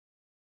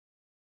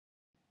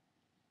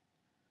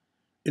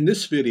In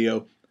this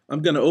video,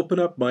 I'm going to open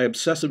up my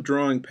Obsessive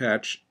Drawing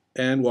patch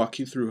and walk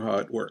you through how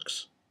it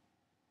works.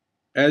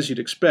 As you'd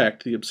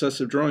expect, the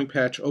Obsessive Drawing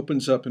patch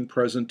opens up in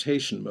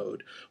presentation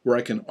mode, where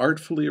I can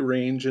artfully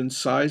arrange and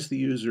size the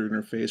user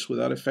interface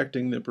without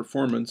affecting the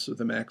performance of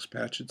the Max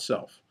patch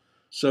itself.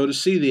 So to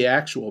see the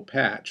actual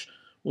patch,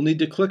 we'll need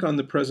to click on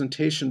the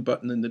Presentation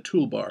button in the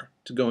toolbar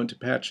to go into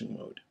patching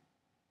mode.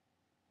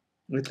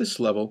 At this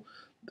level,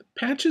 the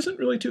patch isn't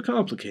really too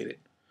complicated.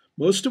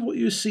 Most of what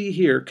you see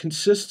here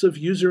consists of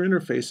user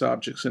interface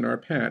objects in our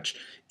patch,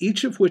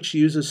 each of which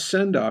uses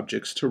send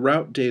objects to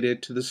route data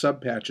to the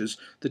subpatches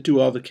that do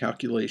all the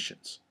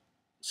calculations.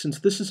 Since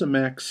this is a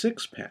Max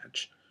 6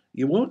 patch,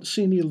 you won't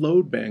see any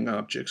load bang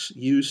objects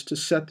used to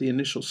set the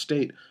initial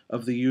state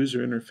of the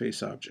user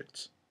interface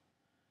objects.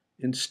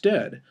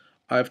 Instead,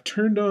 I've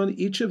turned on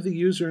each of the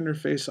user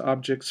interface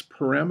objects'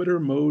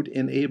 parameter mode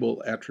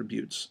enable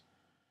attributes.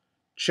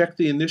 Check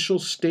the initial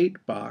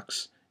state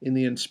box in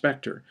the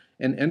inspector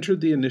and entered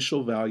the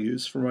initial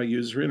values for my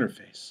user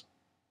interface.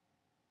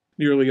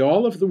 Nearly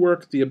all of the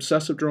work the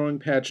Obsessive Drawing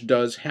patch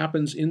does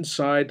happens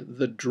inside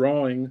the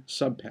Drawing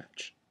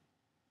subpatch.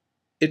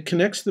 It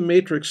connects the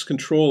matrix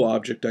control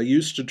object I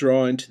used to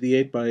draw into the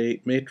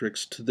 8x8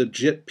 matrix to the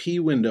JIT-P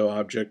window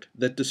object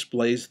that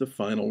displays the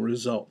final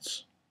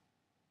results.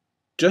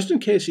 Just in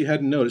case you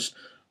hadn't noticed,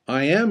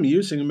 I am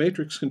using a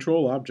matrix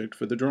control object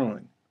for the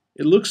drawing.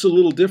 It looks a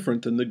little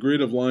different than the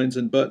grid of lines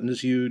and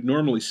buttons you'd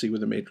normally see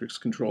with a matrix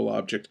control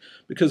object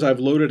because I've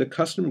loaded a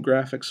custom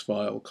graphics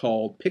file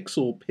called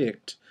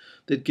pixelpict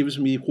that gives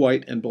me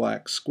white and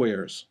black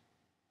squares.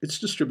 It's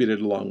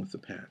distributed along with the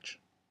patch.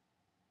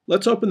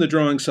 Let's open the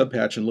drawing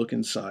subpatch and look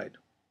inside.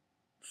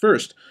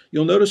 First,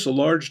 you'll notice a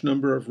large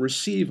number of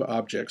receive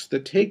objects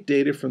that take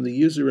data from the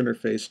user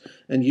interface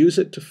and use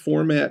it to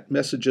format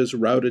messages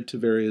routed to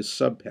various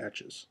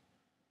subpatches.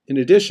 In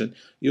addition,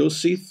 you'll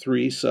see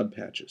 3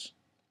 subpatches.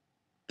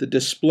 The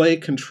Display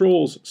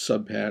Controls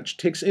subpatch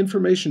takes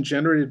information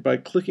generated by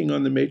clicking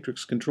on the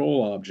matrix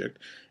control object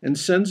and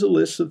sends a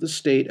list of the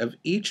state of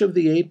each of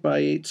the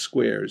 8x8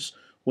 squares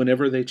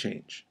whenever they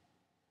change.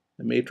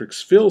 The Matrix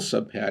Fill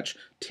subpatch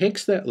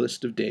takes that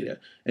list of data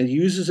and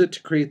uses it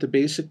to create the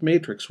basic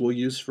matrix we'll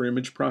use for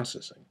image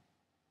processing.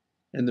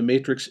 And the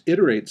Matrix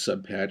Iterate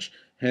subpatch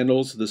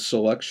handles the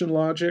selection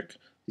logic,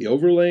 the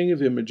overlaying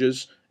of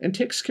images, and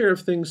takes care of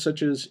things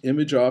such as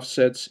image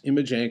offsets,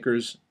 image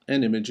anchors,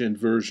 and image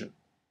inversion.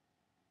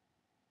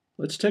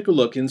 Let's take a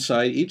look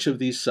inside each of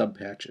these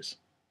subpatches.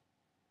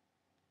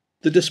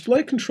 The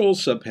Display Control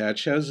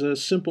subpatch has a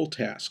simple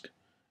task.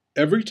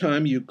 Every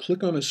time you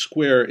click on a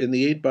square in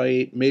the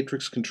 8x8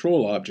 matrix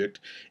control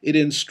object, it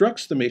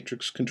instructs the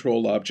matrix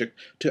control object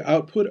to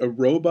output a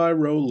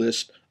row-by-row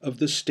list of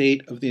the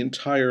state of the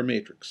entire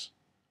matrix.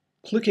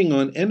 Clicking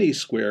on any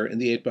square in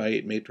the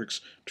 8x8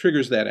 matrix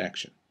triggers that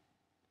action.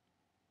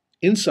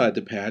 Inside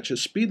the patch, a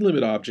speed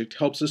limit object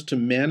helps us to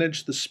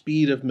manage the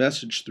speed of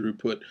message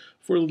throughput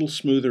for a little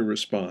smoother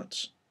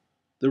response.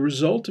 The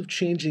result of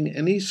changing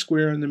any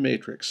square in the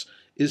matrix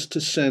is to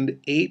send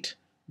 8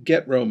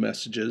 getRow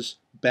messages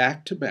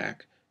back to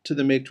back to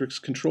the matrix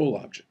control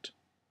object.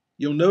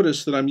 You'll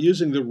notice that I'm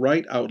using the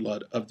right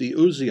outlet of the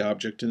Uzi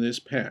object in this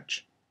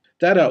patch.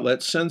 That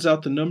outlet sends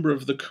out the number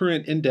of the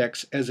current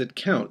index as it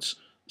counts,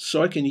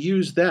 so I can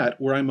use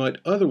that where I might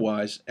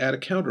otherwise add a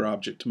counter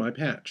object to my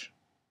patch.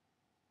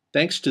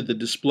 Thanks to the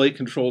Display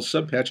Control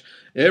subpatch,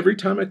 every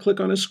time I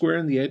click on a square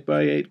in the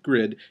 8x8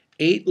 grid,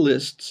 8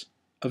 lists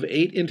of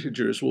 8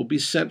 integers will be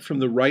sent from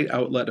the right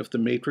outlet of the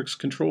matrix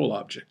control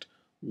object,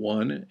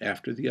 one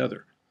after the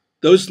other.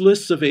 Those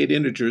lists of 8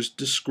 integers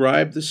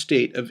describe the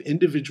state of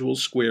individual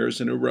squares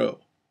in a row.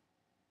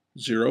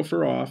 0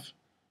 for off,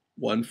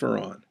 1 for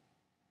on.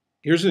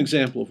 Here's an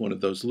example of one of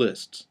those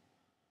lists.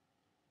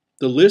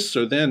 The lists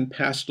are then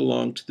passed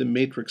along to the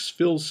Matrix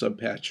Fill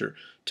subpatcher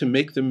to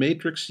make the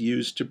matrix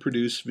used to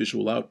produce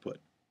visual output.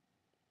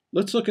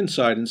 Let's look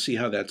inside and see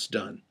how that's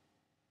done.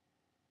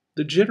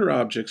 The jitter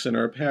objects in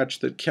our patch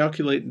that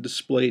calculate and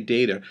display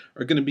data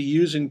are going to be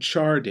using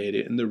char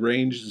data in the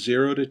range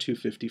 0 to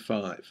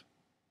 255.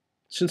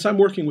 Since I'm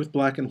working with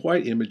black and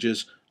white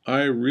images,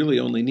 I really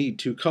only need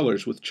 2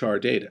 colors with char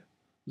data,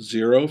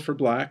 0 for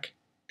black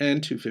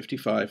and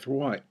 255 for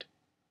white.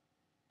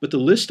 But the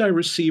list I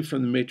receive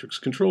from the matrix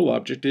control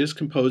object is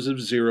composed of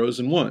zeros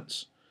and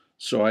ones,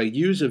 so I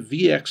use a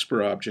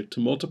vexpr object to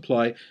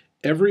multiply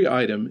every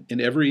item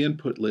in every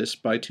input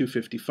list by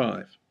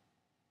 255.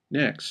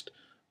 Next,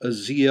 a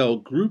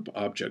ZL group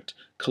object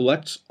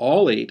collects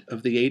all 8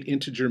 of the 8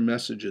 integer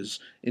messages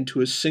into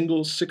a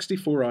single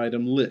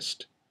 64-item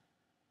list.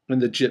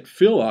 And the JIT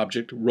fill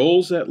object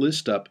rolls that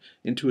list up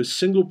into a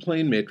single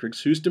plane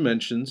matrix whose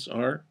dimensions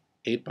are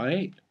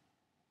 8x8.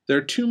 There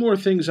are 2 more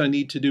things I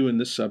need to do in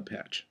this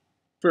subpatch.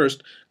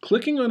 First,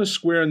 clicking on a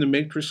square in the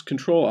matrix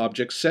control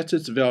object sets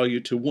its value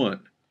to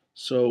 1.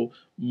 So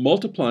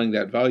multiplying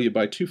that value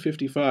by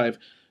 255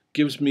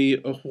 gives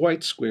me a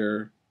white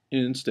square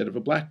instead of a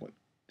black one.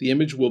 The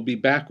image will be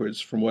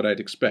backwards from what I'd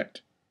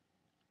expect.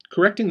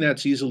 Correcting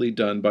that's easily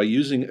done by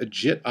using a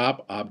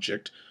JIT-op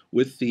object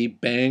with the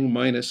bang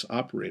minus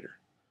operator,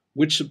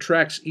 which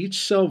subtracts each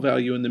cell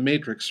value in the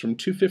matrix from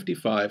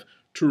 255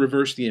 to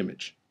reverse the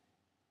image.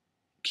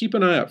 Keep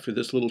an eye out for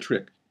this little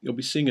trick. You'll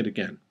be seeing it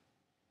again.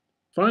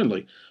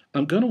 Finally,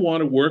 I'm going to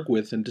want to work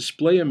with and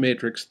display a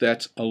matrix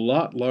that's a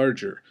lot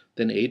larger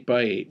than 8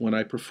 by 8 when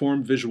I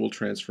perform visual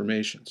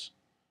transformations.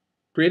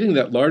 Creating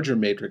that larger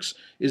matrix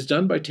is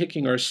done by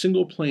taking our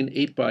single plane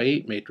 8 by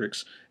 8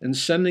 matrix and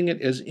sending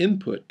it as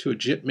input to a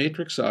JIT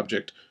matrix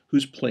object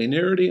whose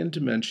planarity and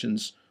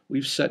dimensions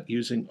we've set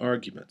using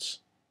arguments.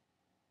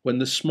 When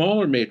the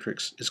smaller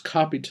matrix is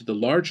copied to the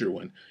larger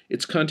one,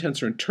 its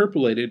contents are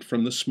interpolated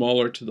from the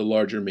smaller to the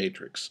larger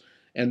matrix,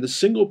 and the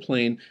single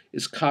plane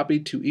is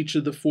copied to each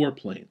of the 4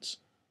 planes.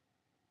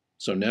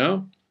 So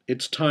now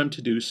it's time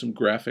to do some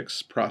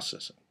graphics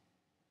processing.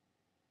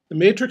 The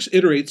matrix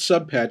iterate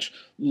subpatch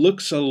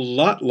looks a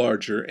lot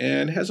larger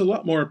and has a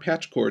lot more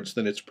patch cords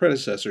than its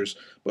predecessors,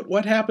 but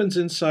what happens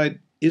inside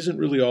isn't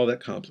really all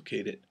that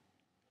complicated.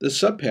 The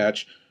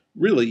subpatch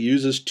really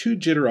uses 2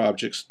 jitter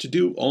objects to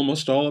do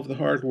almost all of the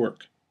hard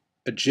work.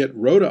 A JIT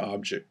rota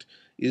object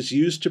is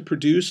used to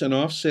produce and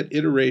offset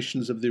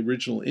iterations of the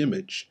original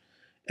image,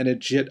 and a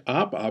JIT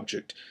op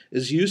object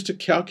is used to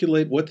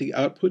calculate what the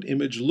output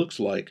image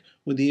looks like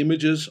when the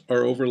images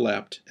are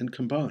overlapped and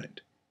combined.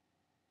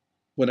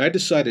 When I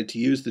decided to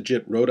use the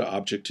JIT rota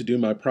object to do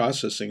my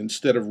processing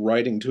instead of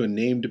writing to a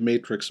named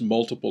matrix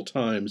multiple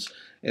times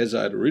as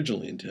I'd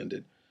originally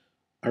intended,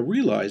 I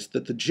realized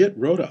that the JIT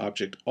rota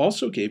object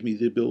also gave me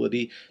the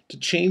ability to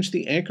change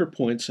the anchor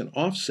points and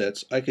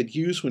offsets I could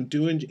use when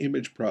doing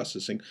image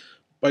processing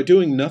by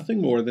doing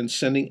nothing more than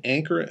sending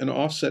anchor and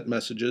offset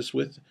messages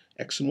with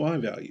X and Y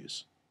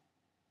values.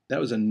 That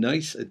was a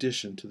nice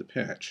addition to the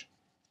patch.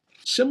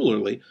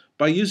 Similarly,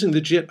 by using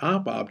the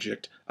JIT-op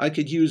object, I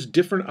could use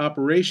different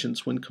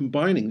operations when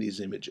combining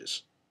these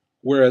images,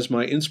 whereas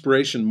my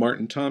inspiration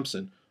Martin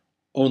Thompson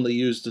only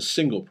used a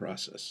single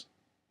process.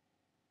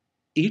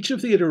 Each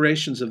of the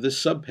iterations of this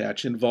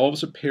subpatch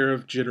involves a pair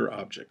of jitter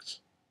objects.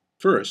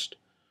 First,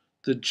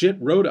 the JIT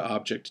rota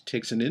object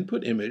takes an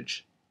input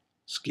image,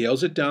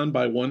 scales it down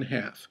by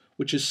 1/2,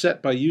 which is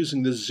set by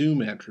using the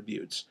zoom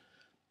attributes,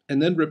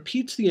 and then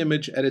repeats the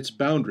image at its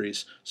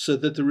boundaries so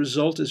that the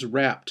result is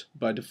wrapped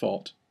by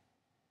default.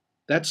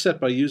 That's set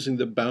by using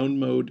the bound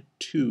mode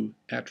 2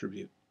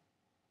 attribute.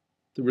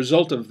 The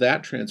result of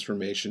that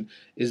transformation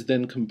is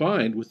then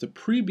combined with the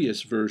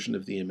previous version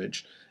of the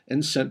image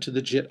and sent to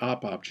the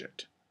JIT-op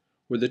object,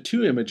 where the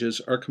 2 images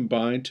are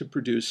combined to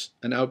produce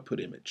an output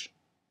image.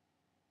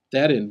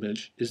 That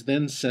image is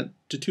then sent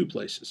to 2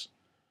 places,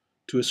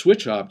 to a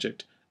switch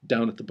object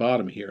down at the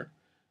bottom here,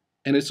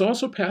 and it's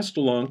also passed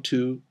along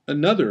to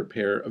another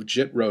pair of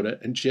JIT rota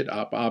and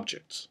JIT-op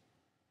objects.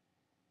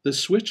 The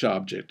switch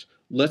object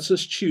lets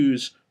us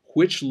choose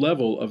which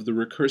level of the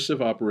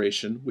recursive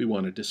operation we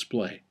want to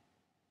display.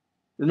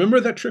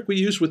 Remember that trick we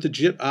used with the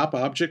JIT-op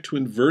object to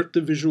invert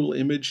the visual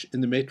image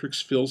in the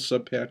matrix fill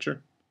subpatcher?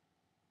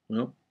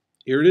 Well,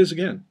 here it is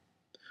again.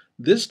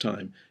 This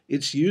time,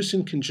 it's used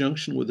in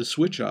conjunction with a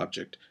switch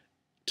object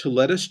to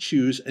let us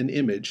choose an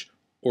image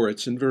or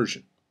its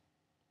inversion.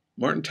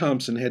 Martin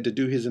Thompson had to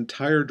do his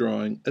entire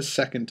drawing a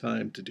second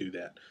time to do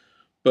that,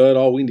 but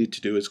all we need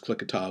to do is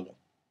click a toggle.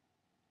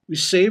 We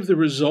save the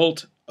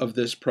result of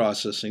this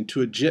processing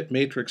to a JIT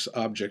matrix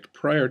object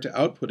prior to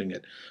outputting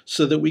it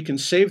so that we can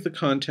save the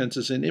contents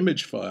as an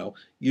image file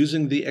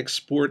using the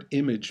export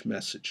image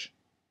message.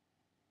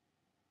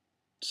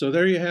 So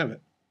there you have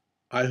it.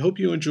 I hope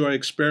you enjoy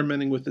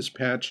experimenting with this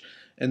patch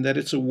and that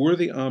it's a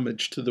worthy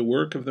homage to the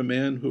work of the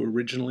man who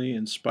originally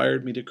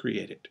inspired me to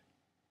create it.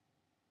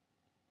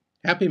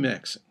 Happy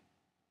Maxing.